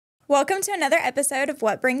Welcome to another episode of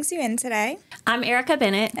What Brings You In Today. I'm Erica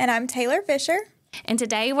Bennett. And I'm Taylor Fisher. And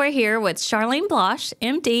today we're here with Charlene Blache,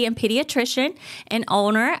 MD and pediatrician and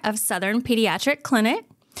owner of Southern Pediatric Clinic.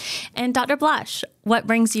 And Dr. Blache, what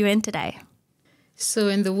brings you in today? So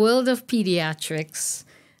in the world of pediatrics,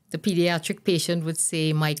 the pediatric patient would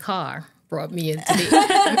say, my car brought me in today.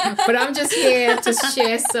 But I'm just here to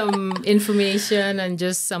share some information and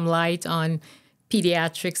just some light on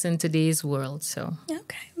pediatrics in today's world. So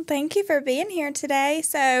okay, thank you for being here today.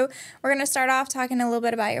 So we're going to start off talking a little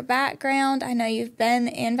bit about your background. I know you've been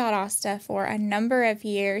in Valdosta for a number of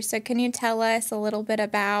years. So can you tell us a little bit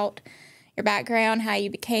about your background, how you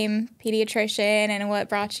became pediatrician, and what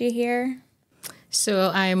brought you here?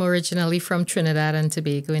 So I'm originally from Trinidad and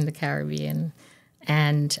Tobago in the Caribbean,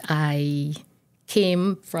 and I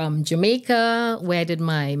came from Jamaica, where I did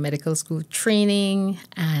my medical school training,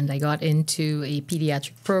 and I got into a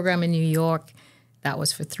pediatric program in New York. That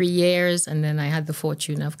was for 3 years, and then I had the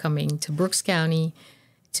fortune of coming to Brooks County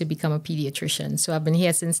to become a pediatrician. So I've been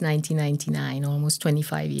here since 1999, almost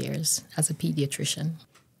 25 years as a pediatrician.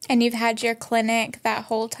 And you've had your clinic that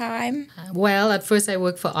whole time? Well, at first I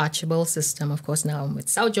worked for Archibald System. Of course, now I'm with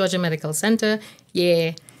South Georgia Medical Center.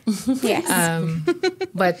 Yeah. Yes.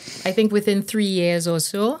 But I think within 3 years or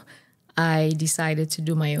so, I decided to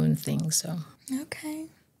do my own thing. So okay.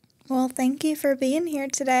 Well, thank you for being here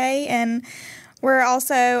today. And we're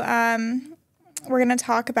also we're going to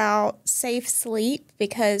talk about safe sleep,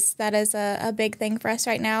 because that is a big thing for us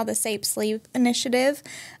right now, the Safe Sleep Initiative.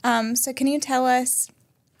 So can you tell us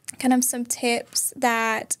kind of some tips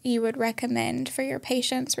that you would recommend for your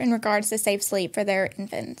patients in regards to safe sleep for their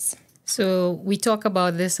infants? So we talk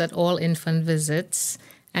about this at all infant visits,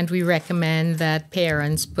 and we recommend that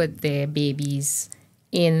parents put their babies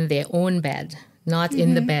in their own bed, not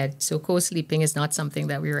in the bed. So co-sleeping is not something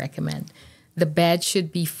that we recommend. The bed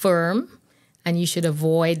should be firm, and they should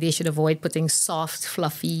avoid putting soft,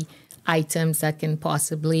 fluffy items that can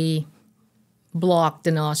possibly block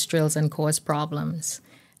the nostrils and cause problems.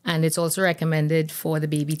 And it's also recommended for the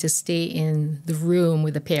baby to stay in the room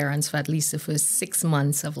with the parents for at least the first 6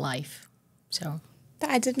 months of life. So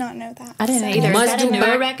I did not know that. I didn't either. Is that a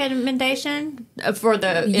newer recommendation for in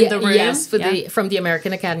the room? Yes, from the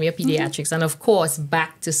American Academy of Pediatrics. And of course,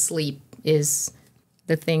 back to sleep is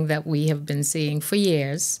the thing that we have been saying for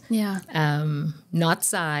years. Yeah. Not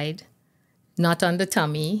side, not on the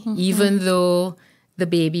tummy. Even though the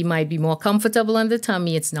baby might be more comfortable on the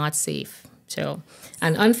tummy, it's not safe. So,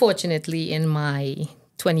 and unfortunately, in my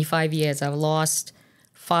 25 years, I've lost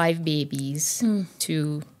 5 babies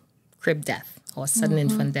to crib death or sudden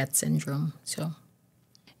infant death syndrome. So,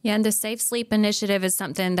 yeah, and the Safe Sleep Initiative is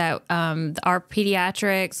something that our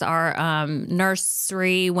pediatrics, our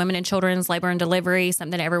nursery, women and children's labor and delivery,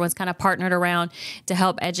 something that everyone's kind of partnered around to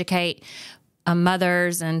help educate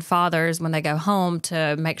mothers and fathers when they go home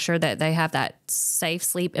to make sure that they have that safe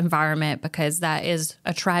sleep environment, because that is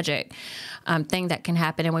a tragic thing that can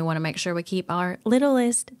happen, and we want to make sure we keep our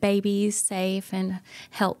littlest babies safe and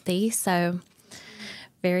healthy. So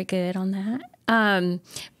very good on that.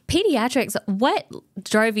 Pediatrics, what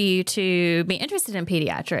drove you to be interested in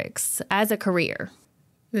pediatrics as a career?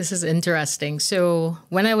 This is interesting. So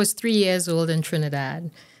when I was 3 years old in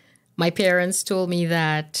Trinidad, my parents told me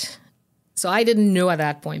that, so I didn't know at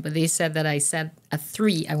that point, but they said that I said at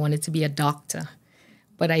 3, I wanted to be a doctor.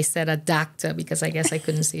 But I said a doctor because I guess I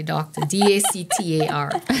couldn't say doctor.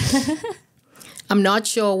 D-A-C-T-A-R. I'm not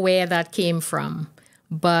sure where that came from,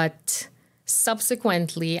 but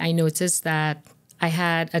subsequently I noticed that I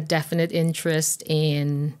had a definite interest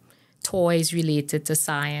in toys related to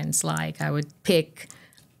science. Like I would pick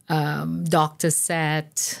doctor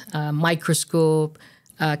set, microscope,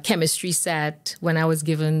 chemistry set when I was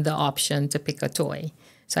given the option to pick a toy.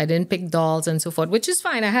 So I didn't pick dolls and so forth, which is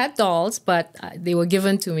fine. I had dolls, but they were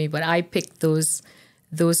given to me. But I picked those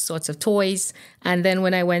sorts of toys. And then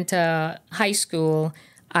when I went to high school,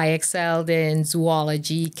 I excelled in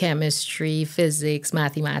zoology, chemistry, physics,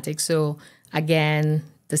 mathematics. So again,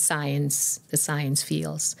 the science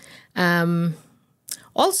fields.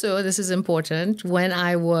 Also, this is important, when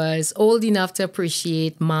I was old enough to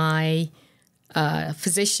appreciate my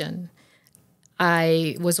physician,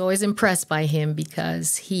 I was always impressed by him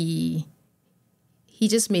because he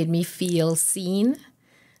just made me feel seen.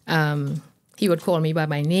 He would call me by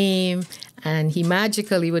my name, and he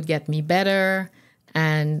magically would get me better,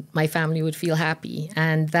 and my family would feel happy.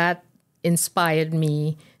 And that inspired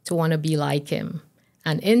me to want to be like him.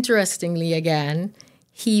 And interestingly, again,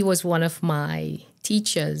 he was one of my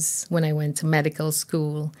teachers when I went to medical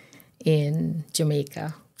school in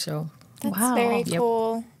Jamaica. So that's very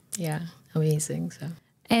cool. Yeah, amazing. So.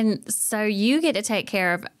 And so you get to take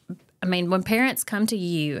care of, I mean, when parents come to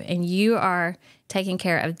you and you are taking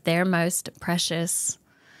care of their most precious,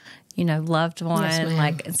 loved one, Yes,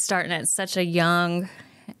 like starting at such a young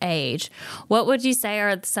age, what would you say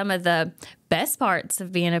are some of the best parts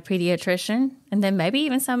of being a pediatrician? And then maybe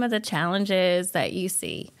even some of the challenges that you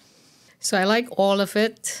see? So I like all of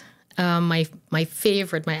it. My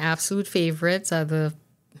absolute favorites are the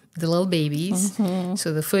little babies.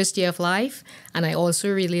 So the first year of life. And I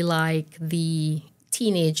also really like the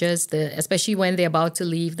teenagers, especially when they're about to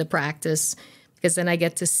leave the practice, because then I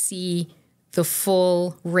get to see the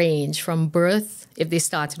full range from birth, if they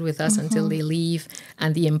started with us, until they leave,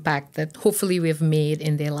 and the impact that hopefully we've made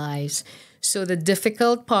in their lives. So the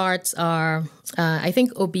difficult parts are, I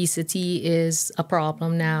think obesity is a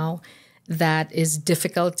problem now that is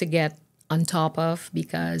difficult to get on top of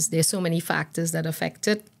because there's so many factors that affect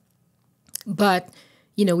it. But,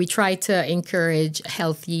 we try to encourage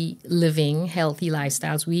healthy living, healthy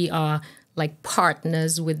lifestyles. We are like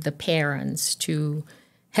partners with the parents to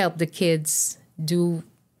help the kids do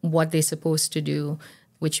what they're supposed to do,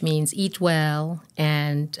 which means eat well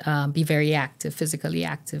and be very active, physically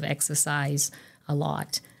active, exercise a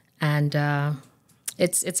lot. And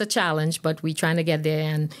it's a challenge, but we're trying to get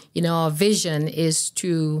there. And, our vision is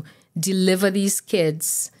to deliver these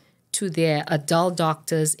kids to their adult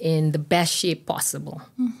doctors in the best shape possible.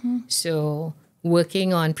 So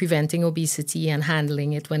working on preventing obesity and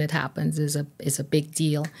handling it when it happens is a big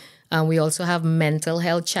deal. We also have mental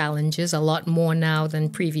health challenges, a lot more now than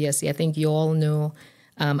previously. I think you all know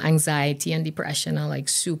anxiety and depression are like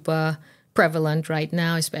super prevalent right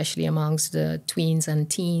now, especially amongst the tweens and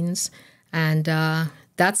teens. And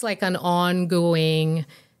that's like an ongoing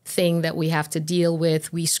thing that we have to deal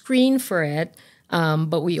with. We screen for it,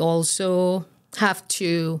 but we also have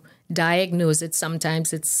to diagnose it.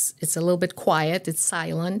 Sometimes it's a little bit quiet, it's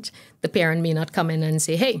silent. The parent may not come in and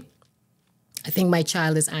say, hey, I think my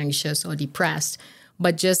child is anxious or depressed.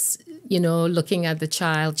 But just, looking at the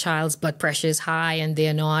child's blood pressure is high and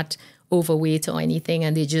they're not overweight or anything,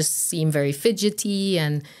 and they just seem very fidgety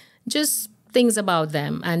and just things about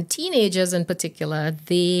them. And teenagers in particular,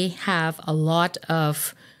 they have a lot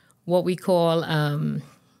of what we call,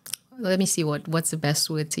 let me see what's the best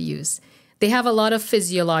word to use. They have a lot of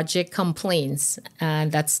physiologic complaints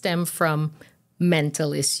that stem from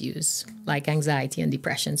mental issues like anxiety and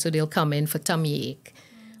depression. So they'll come in for tummy ache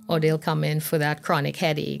or they'll come in for that chronic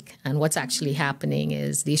headache. And what's actually happening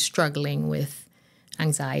is they're struggling with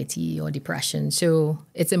anxiety or depression. So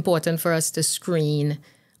it's important for us to screen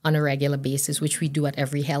on a regular basis, which we do at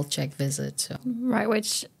every health check visit. So. Right,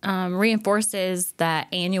 which reinforces that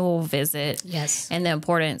annual visit. Yes. And the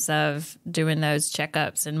importance of doing those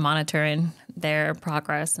checkups and monitoring their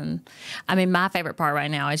progress. And I mean, my favorite part right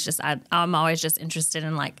now is just I'm always just interested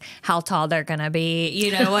in like how tall they're going to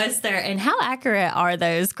be, what's their, and how accurate are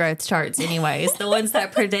those growth charts anyways, the ones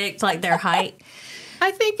that predict like their height. I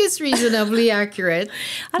think it's reasonably accurate.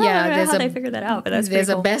 I don't know how they figured that out, but that's there's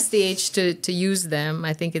pretty cool. a best age to use them.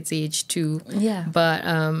 I think it's age 2. Yeah. But,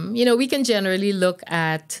 we can generally look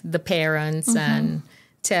at the parents and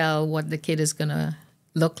tell what the kid is going to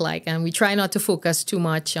look like. And we try not to focus too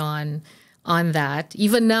much on that.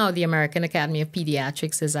 Even now, the American Academy of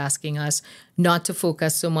Pediatrics is asking us not to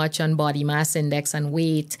focus so much on body mass index and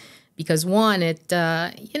weight because, one, it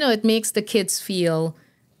makes the kids feel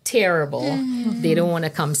terrible. They don't want to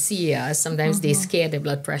come see us. Sometimes they're scared their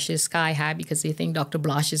blood pressure is sky high because they think Dr.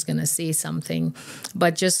 Blache is going to say something.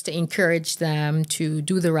 But just to encourage them to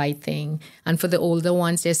do the right thing. And for the older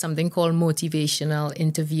ones, there's something called motivational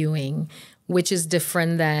interviewing, which is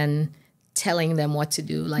different than telling them what to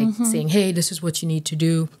do, like saying, hey, this is what you need to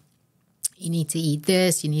do. You need to eat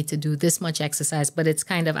this. You need to do this much exercise. But it's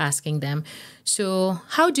kind of asking them, so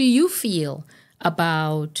how do you feel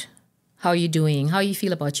about how you're doing, how you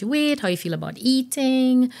feel about your weight, how you feel about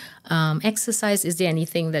eating, exercise? Is there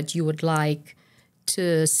anything that you would like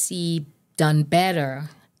to see done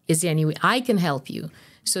better? Is there any way I can help you?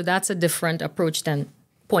 So that's a different approach than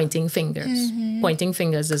pointing fingers. Pointing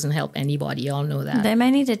fingers doesn't help anybody. You all know that. They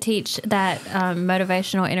may need to teach that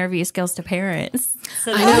motivational interview skills to parents.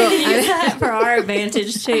 So they can use that for our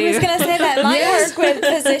advantage too. I was going to say that might work with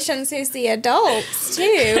physicians who see adults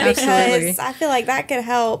too, because Absolutely. I feel like that could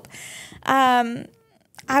help. I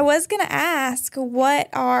was going to ask, what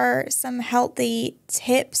are some healthy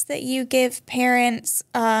tips that you give parents,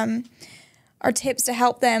 or tips to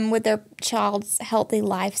help them with their child's healthy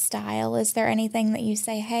lifestyle? Is there anything that you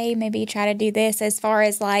say, hey, maybe try to do this as far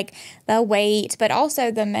as like the weight, but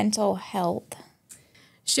also the mental health?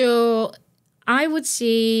 So I would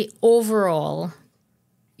say overall,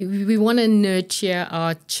 we want to nurture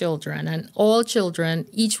our children, and all children,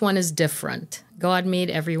 each one is different. God made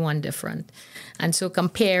everyone different. And so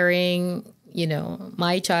comparing,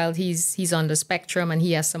 my child, he's on the spectrum and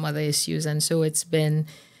he has some other issues. And so it's been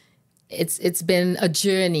a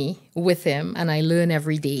journey with him, and I learn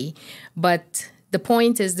every day. But the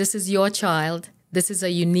point is, this is your child. This is a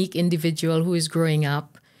unique individual who is growing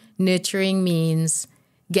up. Nurturing means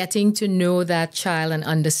getting to know that child and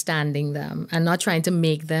understanding them, and not trying to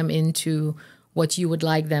make them into what you would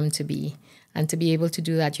like them to be. And to be able to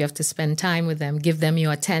do that, you have to spend time with them, give them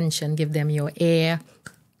your attention, give them your ear,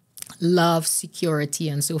 love, security,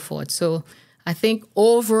 and so forth. So I think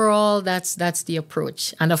overall, that's the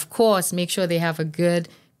approach. And of course, make sure they have a good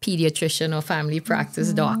pediatrician or family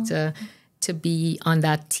practice doctor to be on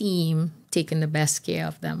that team, taking the best care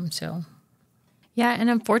of them. So, yeah, and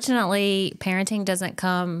unfortunately, parenting doesn't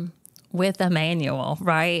come with a manual,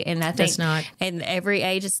 right? And I think it's not. And every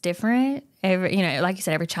age is different. Like you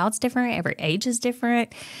said, every child's different. Every age is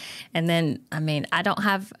different. And then, I don't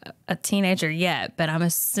have a teenager yet, but I'm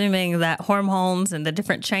assuming that hormones and the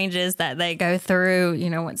different changes that they go through,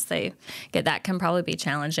 once they get that, can probably be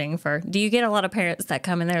challenging do you get a lot of parents that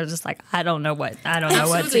come in there just like, I don't know what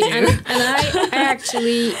to do? And I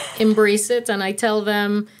actually embrace it, and I tell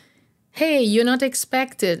them, hey, you're not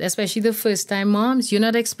expected, especially the first-time moms, you're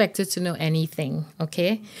not expected to know anything,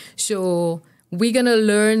 okay? So we're going to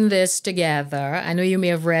learn this together. I know you may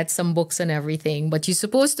have read some books and everything, but you're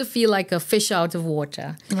supposed to feel like a fish out of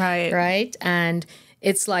water. Right. Right? And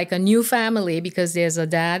it's like a new family because there's a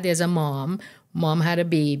dad, there's a mom. Mom had a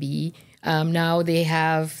baby. Now they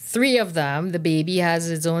have 3 of them. The baby has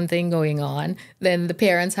its own thing going on. Then the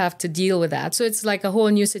parents have to deal with that. So it's like a whole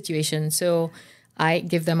new situation. So I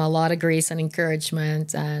give them a lot of grace and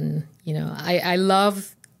encouragement. And, I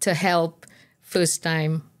love to help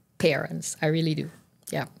first-time parents. I really do.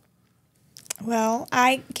 Yeah. Well,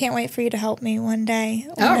 I can't wait for you to help me one day.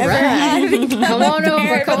 All right. Come on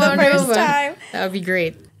over. Time. That would be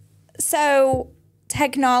great. So,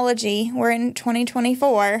 technology, we're in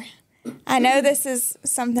 2024. I know this is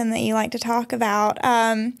something that you like to talk about.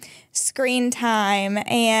 Screen time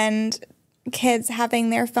and kids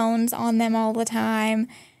having their phones on them all the time.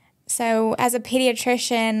 So as a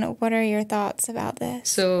pediatrician, what are your thoughts about this?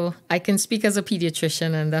 So I can speak as a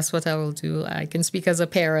pediatrician, and that's what I will do. I can speak as a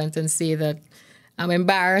parent and say that I'm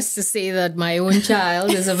embarrassed to say that my own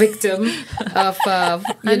child is a victim of,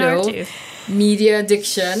 media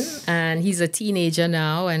addiction. And he's a teenager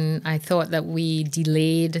now, and I thought that we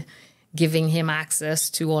delayed giving him access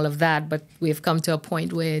to all of that, but we've come to a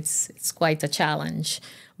point where it's quite a challenge.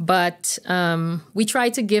 But we try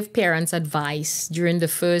to give parents advice during the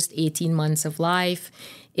first 18 months of life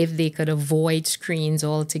if they could avoid screens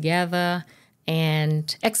altogether,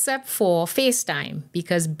 and except for FaceTime,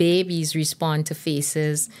 because babies respond to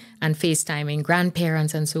faces, and FaceTiming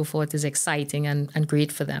grandparents and so forth is exciting and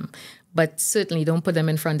great for them. But certainly don't put them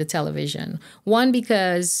in front of television. 1,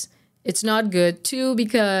 because it's not good. 2,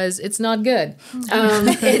 because it's not good.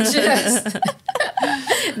 It just...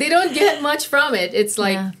 They don't get much from it. It's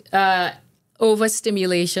like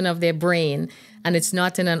overstimulation of their brain, and it's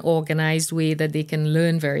not in an organized way that they can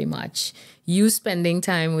learn very much. You spending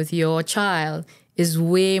time with your child is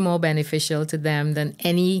way more beneficial to them than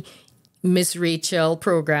any Miss Rachel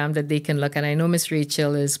program that they can look at. I know Miss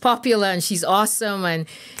Rachel is popular and she's awesome, and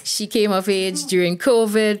she came of age during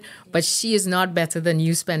COVID, but she is not better than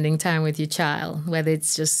you spending time with your child, whether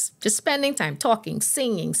it's just spending time talking,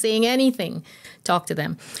 singing, saying anything. Talk to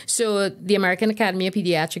them. So the American Academy of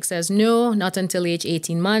Pediatrics says no, not until age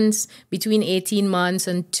 18 months. Between 18 months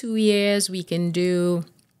and 2 years, we can do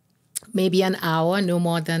maybe an hour, no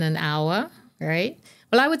more than an hour, right?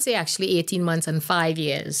 Well, I would say actually 18 months and 5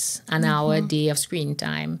 years, an hour a day of screen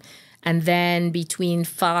time. And then between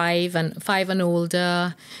 5 and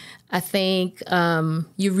older, I think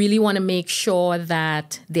you really want to make sure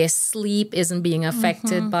that their sleep isn't being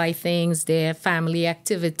affected by things, their family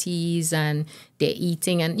activities and their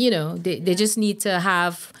eating. And, they just need to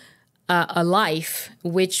have a life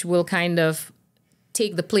which will kind of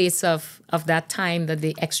take the place of that time, that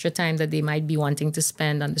the extra time that they might be wanting to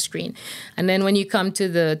spend on the screen. And then when you come to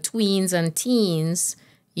the tweens and teens,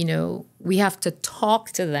 we have to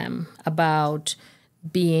talk to them about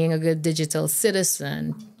being a good digital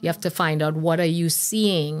citizen. You have to find out, what are you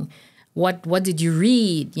seeing? What did you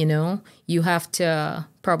read? You have to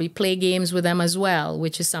probably play games with them as well,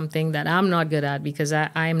 which is something that I'm not good at, because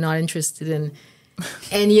I'm not interested in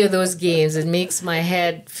any of those games. It makes my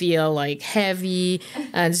head feel like heavy.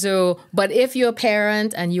 And so, but if you're a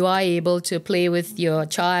parent and you are able to play with your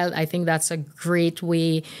child, I think that's a great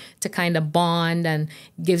way to kind of bond and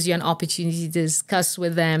gives you an opportunity to discuss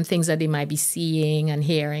with them things that they might be seeing and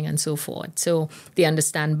hearing and so forth. So they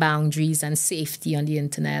understand boundaries and safety on the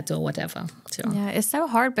internet or whatever. So yeah, it's so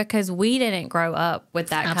hard because we didn't grow up with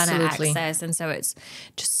that kind of Absolutely. access. And so it's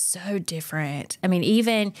just so different. I mean,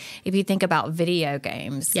 even if you think about video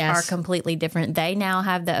games Yes. are completely different. They now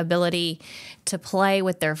have the ability to play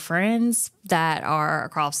with their friends that are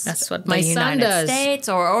across That's what the my son United does. States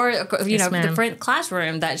or you Yes, know, ma'am. the friend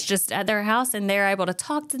classroom that's just at their house, and they're able to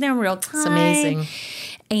talk to them real time. It's amazing.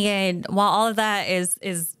 And while all of that is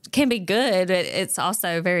can be good, it's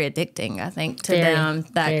also very addicting, I think, to Very, them,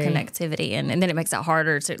 that very. connectivity. And then it makes it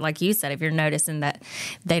harder to, like you said, if you're noticing that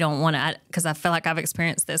they don't want to, because I feel like I've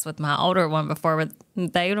experienced this with my older one before, where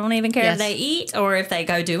they don't even care Yes. if they eat or if they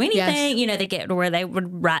go do anything. Yes. You know, they get to where they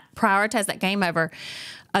would prioritize that game over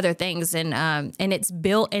other things. And it's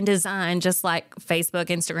built and designed just like Facebook,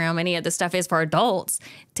 Instagram, any of the stuff is for adults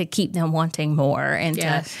to keep them wanting more. And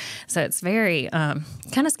Yes. so it's very kind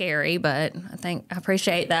of scary, but I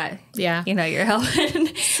appreciate that. Yeah. You know, you're helping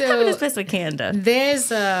as best we can to.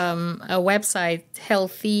 There's a website,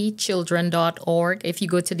 healthychildren.org. If you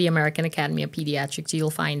go to the American Academy of Pediatrics, you'll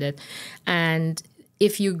find it. And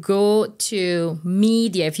if you go to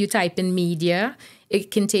media, if you type in media, it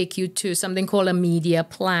can take you to something called a media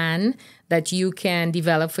plan that you can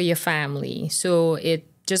develop for your family. So it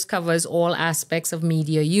just covers all aspects of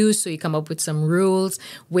media use. So you come up with some rules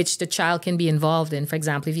which the child can be involved in. For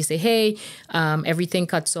example, if you say, hey, everything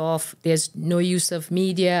cuts off, there's no use of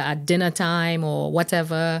media at dinner time or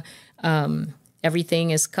whatever,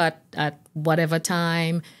 everything is cut at whatever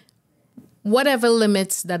time, whatever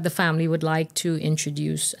limits that the family would like to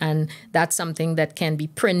introduce. And that's something that can be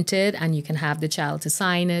printed and you can have the child to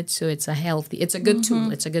sign it. So it's a good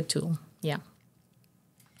tool. It's a good tool. Yeah.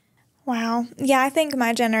 Wow. Yeah, I think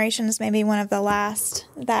my generation is maybe one of the last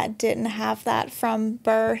that didn't have that from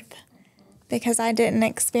birth, because I didn't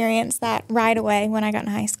experience that right away when I got in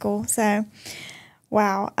high school. So,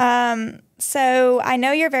 wow. So I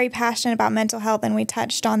know you're very passionate about mental health, and we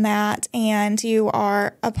touched on that, and you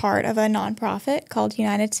are a part of a nonprofit called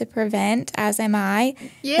United to Prevent, as am I,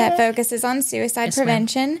 that focuses on suicide Yes,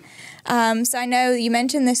 prevention. So I know you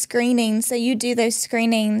mentioned the screening. So you do those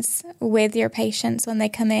screenings with your patients when they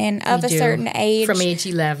come in of We a do. certain age From age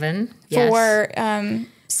 11. for For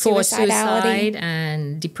suicidality. suicide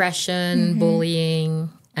and depression, bullying.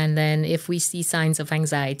 And then if we see signs of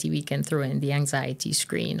anxiety, we can throw in the anxiety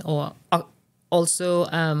screen. Or also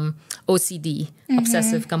OCD,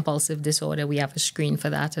 obsessive compulsive disorder. We have a screen for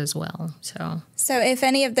that as well. So if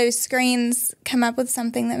any of those screens come up with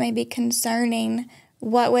something that may be concerning,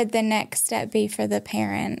 what would the next step be for the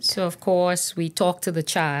parent? So, of course, we talk to the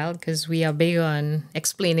child because we are big on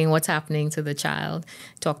explaining what's happening to the child.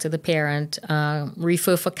 Talk to the parent,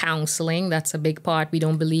 refer for counseling. That's a big part. We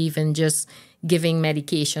don't believe in just giving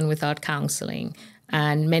medication without counseling.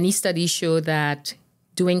 And many studies show that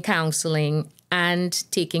doing counseling and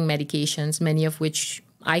taking medications, many of which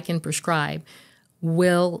I can prescribe,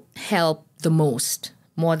 will help the most,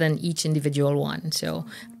 more than each individual one. So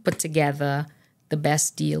put together, the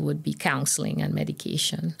best deal would be counseling and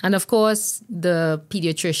medication. And of course, the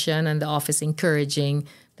pediatrician and the office encouraging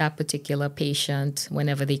that particular patient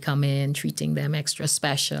whenever they come in, treating them extra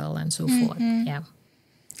special and so forth. Yeah.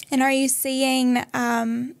 And are you seeing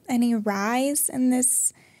any rise in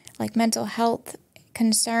this, like mental health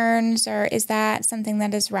concerns, or is that something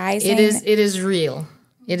that is rising? It is real.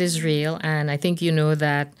 It is real. And I think you know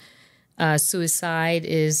that suicide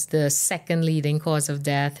is the second leading cause of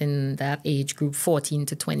death in that age group, 14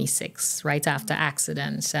 to 26, right after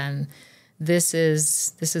accidents. And this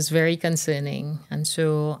is very concerning. And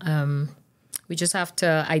so we just have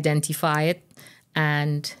to identify it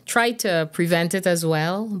and try to prevent it as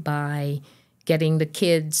well by getting the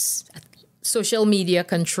kids. Social media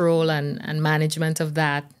control and management of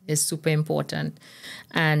that is super important.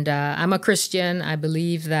 And I'm a Christian. I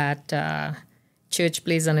believe that church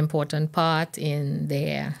plays an important part in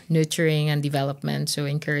their nurturing and development, so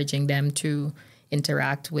encouraging them to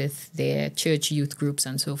interact with their church youth groups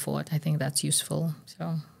and so forth. I think that's useful.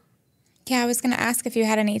 So, yeah, I was going to ask if you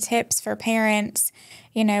had any tips for parents,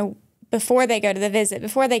 before they go to the visit,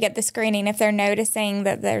 before they get the screening, if they're noticing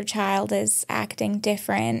that their child is acting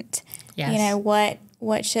different. yes.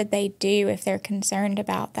 What should they do if they're concerned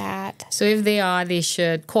about that? So if they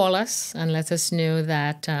should call us and let us know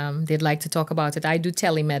that they'd like to talk about it. I do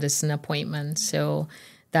telemedicine appointments, so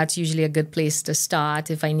that's usually a good place to start.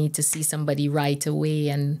 If I need to see somebody right away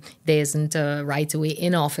and there isn't a right away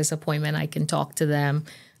in-office appointment, I can talk to them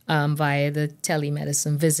via the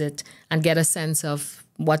telemedicine visit and get a sense of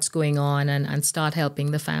what's going on and start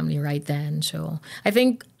helping the family right then. So I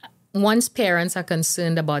think once parents are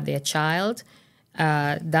concerned about their child,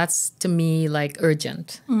 that's to me like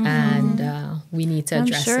urgent, and we need to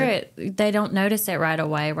address it. They don't notice it right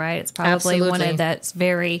away, right? It's probably one of that's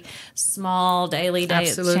very small daily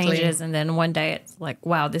changes, and then one day it's like,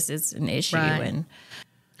 wow, this is an issue. Right.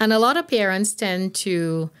 And a lot of parents tend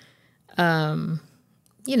to,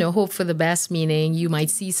 hope for the best, meaning you might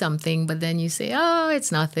see something, but then you say, oh,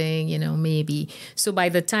 it's nothing, maybe. So by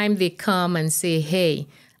the time they come and say, hey,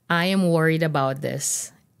 I am worried about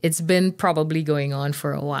this, it's been probably going on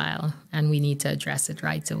for a while, and we need to address it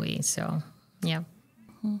right away. So, yeah.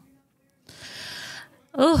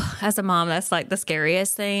 Oh, as a mom, that's like the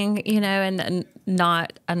scariest thing, and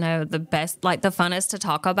not, I know, the best, like the funnest to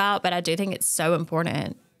talk about, but I do think it's so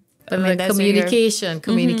important. But the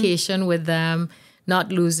communication with them,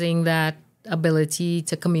 not losing that ability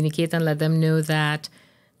to communicate and let them know that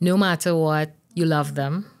no matter what, you love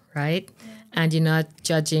them, right? And you're not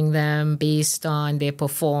judging them based on their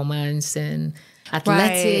performance in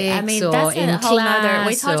athletics, right. I mean, or that's in a whole class.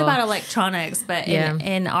 We talked about electronics, but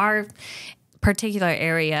in our particular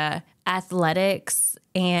area, athletics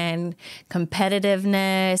and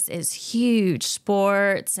competitiveness is huge,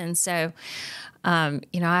 sports. And so,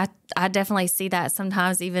 I definitely see that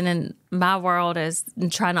sometimes even in my world as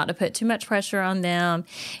try not to put too much pressure on them.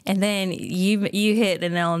 And then you hit the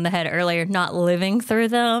nail on the head earlier, not living through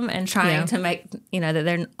them and trying to make, that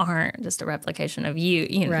they aren't just a replication of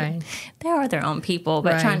you. Right. They are their own people,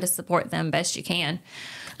 but trying to support them best you can.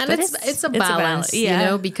 And it's a balance,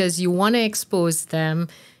 because you want to expose them.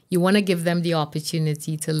 You want to give them the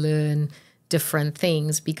opportunity to learn different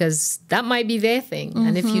things because that might be their thing.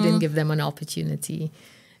 And if you didn't give them an opportunity.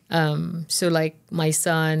 So like my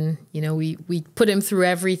son, we put him through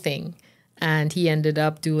everything and he ended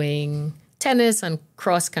up doing tennis and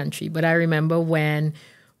cross country. But I remember when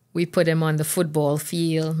we put him on the football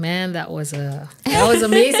field, man, that was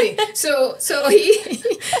amazing. So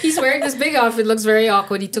he's wearing this big outfit, looks very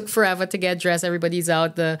awkward. He took forever to get dressed. Everybody's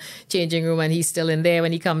out the changing room and he's still in there.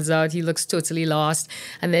 When he comes out, he looks totally lost.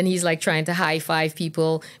 And then he's like trying to high five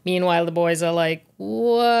people. Meanwhile, the boys are like,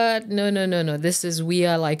 what? No. We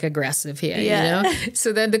are like aggressive here,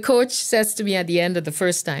 So then the coach says to me at the end of the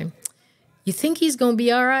first time, you think he's going to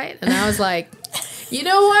be all right? And I was like, you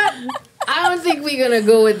know what? I don't think we're gonna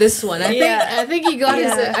go with this one. I think he got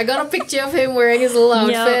I got a picture of him wearing his little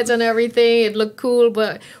outfit and everything. It looked cool,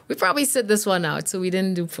 but we probably sit this one out. So we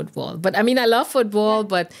didn't do football. But I mean, I love football,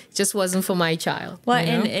 but it just wasn't for my child. Well,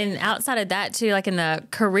 and outside of that too, like in the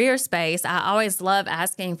career space, I always love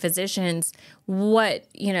asking physicians what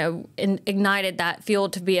ignited that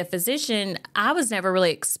field to be a physician. I was never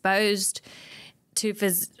really exposed to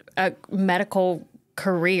medical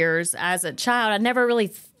careers as a child. I never really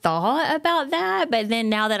thought about that, but then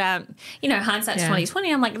now that I'm, hindsight's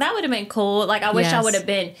 2020, I'm like, that would have been cool. Like, I wish I would have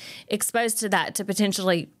been exposed to that to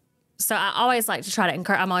potentially. So I always like to try to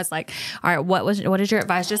encourage. I'm always like, all right, what is your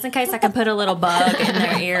advice, just in case I can put a little bug in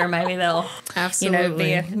their ear, maybe they'll,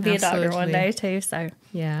 be a doctor one day too. So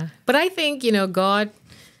yeah, but I think God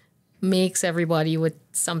makes everybody with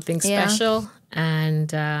something special.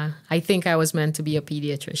 And I think I was meant to be a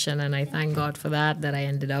pediatrician, and I thank God for that I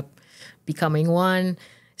ended up becoming one.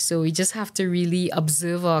 So we just have to really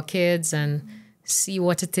observe our kids and see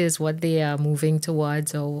what it is, what they are moving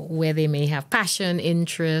towards, or where they may have passion,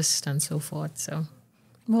 interest, and so forth. So,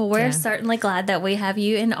 well, we're certainly glad that we have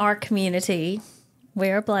you in our community. We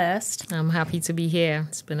are blessed. I'm happy to be here.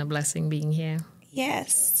 It's been a blessing being here.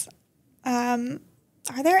 Yes. Are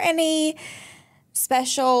there any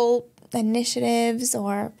special initiatives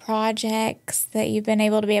or projects that you've been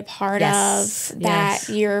able to be a part of that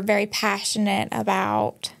you're very passionate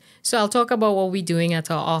about? So I'll talk about what we're doing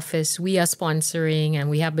at our office. We are sponsoring, and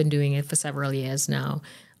we have been doing it for several years now,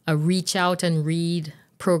 a Reach Out and Read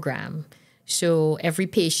program. So every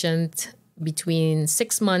patient between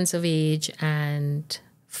 6 months of age and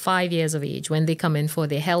 5 years of age, when they come in for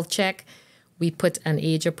their health check, we put an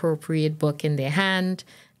age-appropriate book in their hand.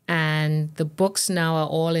 And the books now are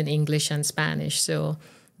all in English and Spanish. So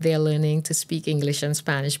they're learning to speak English and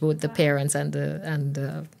Spanish, both the parents and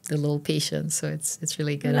the little patients. So it's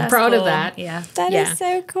really good. I'm proud of that. Yeah. That is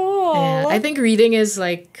so cool. Yeah. I think reading is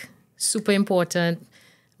like super important.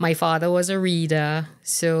 My father was a reader,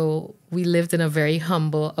 so we lived in a very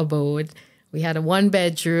humble abode. We had a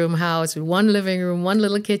 1-bedroom house with 1 living room, 1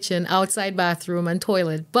 little kitchen, outside bathroom, and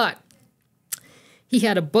toilet. But he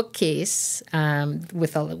had a bookcase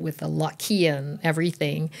with a lock key and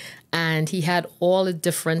everything, and he had all the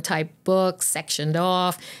different type books sectioned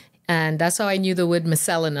off. And that's how I knew the word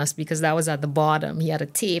miscellaneous, because that was at the bottom. He had a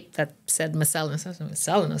tape that said miscellaneous. I said,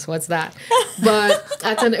 miscellaneous, what's that? But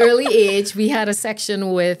at an early age, we had a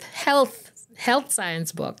section with health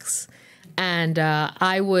science books. And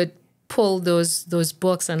I would pull those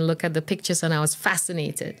books and look at the pictures, and I was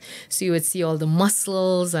fascinated. So you would see all the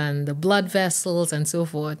muscles and the blood vessels and so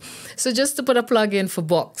forth. So just to put a plug in for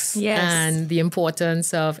books and the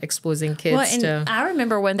importance of exposing kids to. I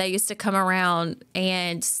remember when they used to come around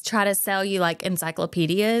and try to sell you like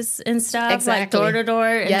encyclopedias and stuff, like door to door.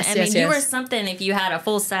 And you were something if you had a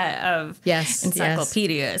full set of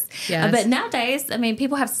encyclopedias. Yes. But nowadays, I mean,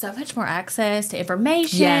 people have so much more access to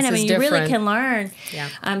information. Yes, I mean, you really can learn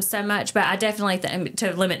so much. But I definitely think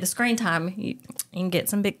to limit the screen time, you can get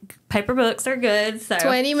some big paper books. They're good. So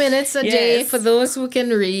 20 minutes a day for those who can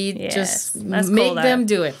read. Just make them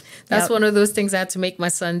do it. That's one of those things I had to make my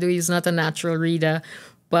son do. He's not a natural reader.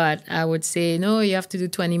 But I would say, no, you have to do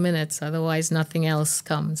 20 minutes. Otherwise, nothing else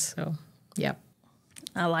comes. So,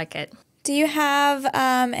 I like it. Do you have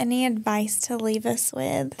any advice to leave us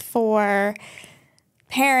with for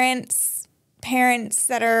parents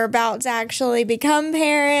that are about to actually become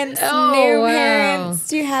parents, new parents?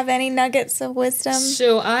 Do you have any nuggets of wisdom?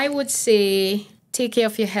 So I would say take care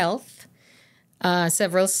of your health.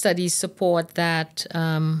 Several studies support that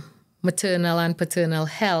maternal and paternal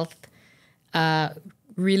health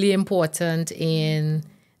really important in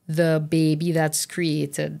the baby that's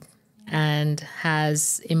created and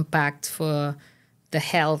has impact for the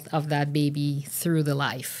health of that baby through the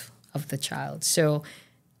life of the child. So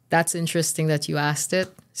that's interesting that you asked it.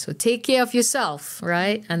 So take care of yourself,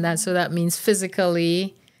 right? And that means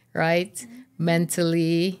physically, right?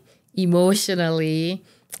 Mentally, emotionally,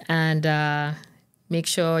 and make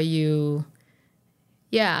sure you,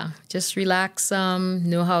 just relax.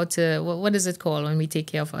 Know how to, what is it called when we take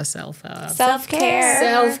care of ourselves? Self-care.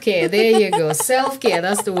 Self-care. There you go. Self-care.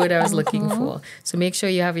 That's the word I was looking for. So make sure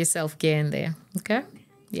you have your self-care in there. Okay?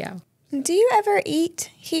 Yeah. Do you ever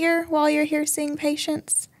eat here while you're here seeing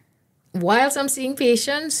patients? Whilst I'm seeing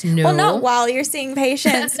patients? No. Well, not while you're seeing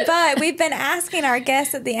patients, but we've been asking our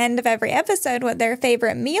guests at the end of every episode what their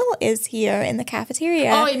favorite meal is here in the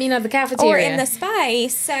cafeteria. Oh, you mean at the cafeteria? Or in the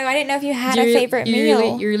Spice. So I didn't know if you had a favorite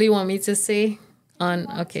meal. You really want me to say?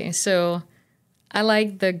 Okay, so I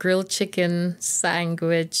like the grilled chicken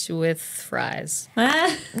sandwich with fries.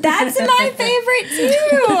 That's my favorite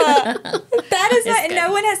too. That is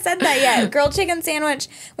no one has said that yet. Grilled chicken sandwich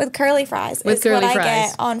with curly fries is what I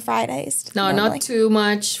get on Fridays. No, normally. not too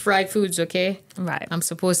much fried foods, okay? Right. I'm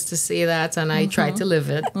supposed to say that, and I try to live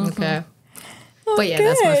it, okay? Well, but yeah, good.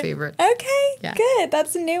 that's my favorite. Okay, good.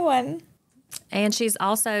 That's a new one. And she's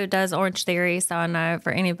also does Orange Theory, so I know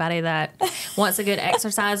for anybody that wants a good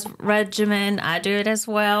exercise regimen, I do it as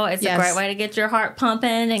well. It's a great way to get your heart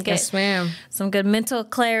pumping and get some good mental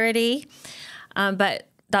clarity. But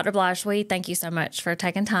Dr. Blache, we thank you so much for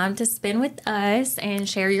taking time to spend with us and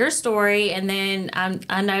share your story. And then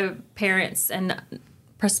I know parents and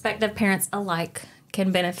prospective parents alike can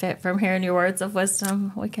benefit from hearing your words of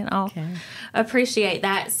wisdom. We can all appreciate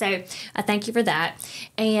that. So I thank you for that.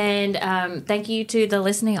 And thank you to the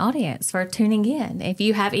listening audience for tuning in. If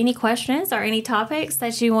you have any questions or any topics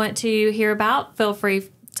that you want to hear about, feel free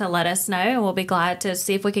to let us know, and we'll be glad to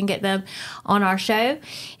see if we can get them on our show.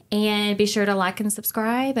 And be sure to like and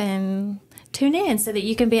subscribe and tune in so that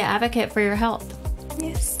you can be an advocate for your health.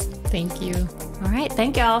 Yes. Thank you. All right.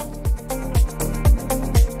 Thank y'all.